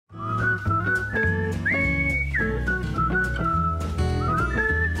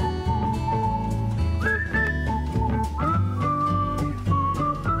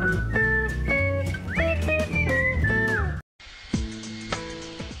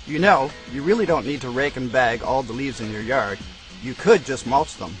You know, you really don't need to rake and bag all the leaves in your yard. You could just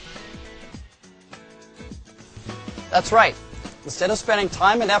mulch them. That's right. Instead of spending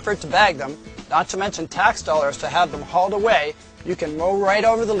time and effort to bag them, not to mention tax dollars to have them hauled away, you can mow right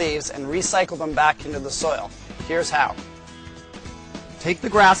over the leaves and recycle them back into the soil. Here's how. Take the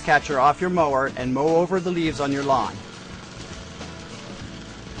grass catcher off your mower and mow over the leaves on your lawn.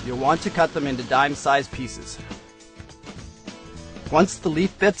 You'll want to cut them into dime-sized pieces. Once the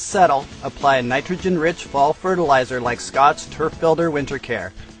leaf bits settle, apply a nitrogen-rich fall fertilizer like Scott's Turf Builder Winter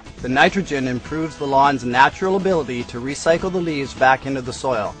Care. The nitrogen improves the lawn's natural ability to recycle the leaves back into the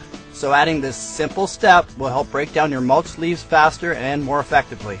soil. So adding this simple step will help break down your mulched leaves faster and more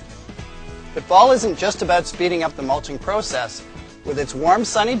effectively. But fall isn't just about speeding up the mulching process. With its warm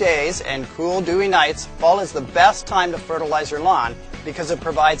sunny days and cool dewy nights, fall is the best time to fertilize your lawn because it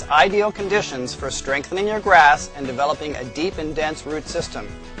provides ideal conditions for strengthening your grass and developing a deep and dense root system.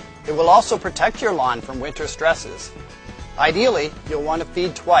 It will also protect your lawn from winter stresses. Ideally, you'll want to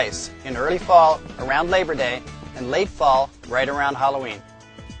feed twice, in early fall around Labor Day and late fall right around Halloween.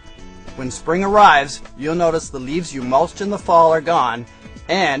 When spring arrives, you'll notice the leaves you mulched in the fall are gone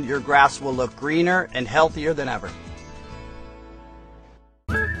and your grass will look greener and healthier than ever.